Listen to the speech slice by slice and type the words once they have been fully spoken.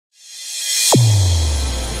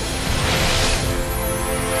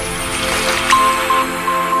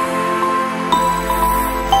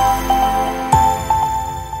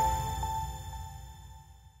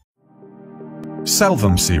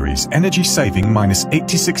Salvum Series Energy Saving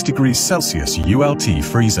 -86°C ULT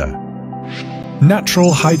Freezer.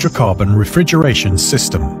 Natural hydrocarbon refrigeration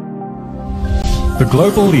system. The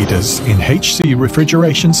global leaders in HC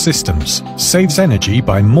refrigeration systems saves energy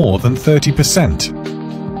by more than 30%.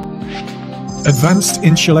 Advanced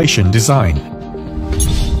insulation design.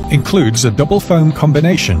 Includes a double foam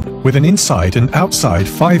combination with an inside and outside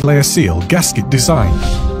 5-layer seal gasket design.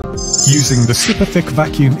 Using the super thick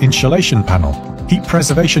vacuum insulation panel, heat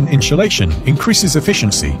preservation insulation increases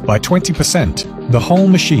efficiency by 20%, the whole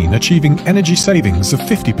machine achieving energy savings of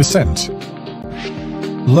 50%.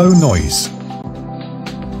 Low noise.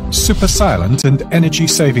 Super silent and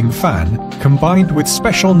energy-saving fan, combined with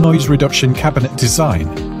special noise reduction cabinet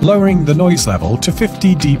design, lowering the noise level to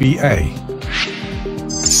 50 dBA.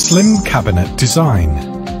 Slim cabinet design.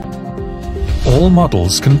 All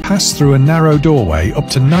models can pass through a narrow doorway up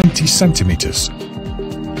to 90 centimeters.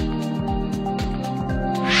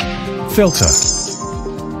 Filter.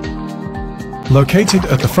 Located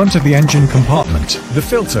at the front of the engine compartment, the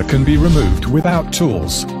filter can be removed without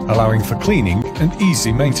tools, allowing for cleaning and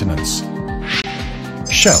easy maintenance.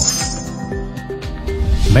 Shelf.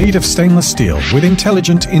 Made of stainless steel with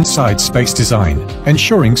intelligent inside space design,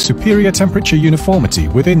 ensuring superior temperature uniformity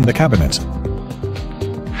within the cabinet.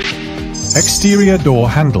 Exterior door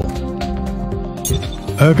handle.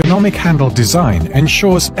 Ergonomic handle design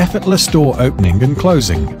ensures effortless door opening and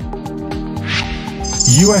closing.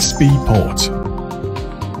 USB port.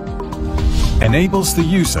 Enables the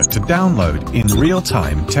user to download in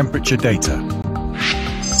real-time temperature data.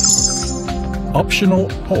 Optional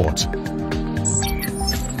port.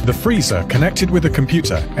 The freezer connected with a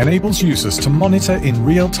computer enables users to monitor in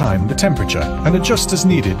real time the temperature and adjust as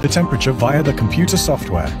needed the temperature via the computer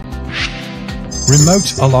software.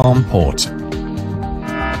 Remote alarm port.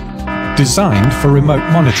 Designed for remote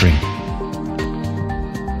monitoring.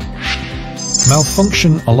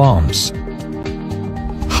 Malfunction alarms.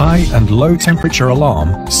 High and low temperature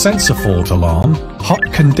alarm, sensor fault alarm,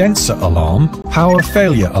 hot condenser alarm, power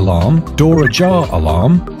failure alarm, door ajar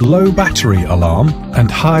alarm, low battery alarm,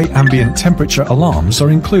 and high ambient temperature alarms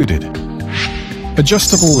are included.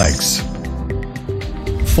 Adjustable legs.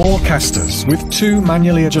 4 casters with 2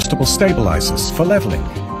 manually adjustable stabilizers for leveling,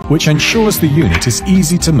 which ensures the unit is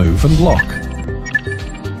easy to move and lock.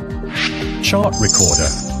 Chart recorder.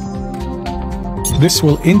 This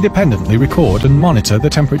will independently record and monitor the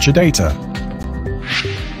temperature data.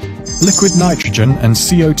 Liquid nitrogen and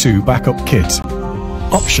CO2 backup kit.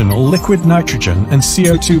 Optional liquid nitrogen and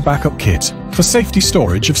CO2 backup kit for safety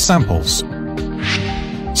storage of samples.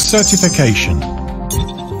 Certification.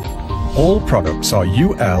 All products are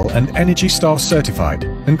UL and Energy Star certified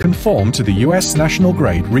and conform to the US National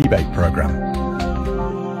Grade Rebate Program.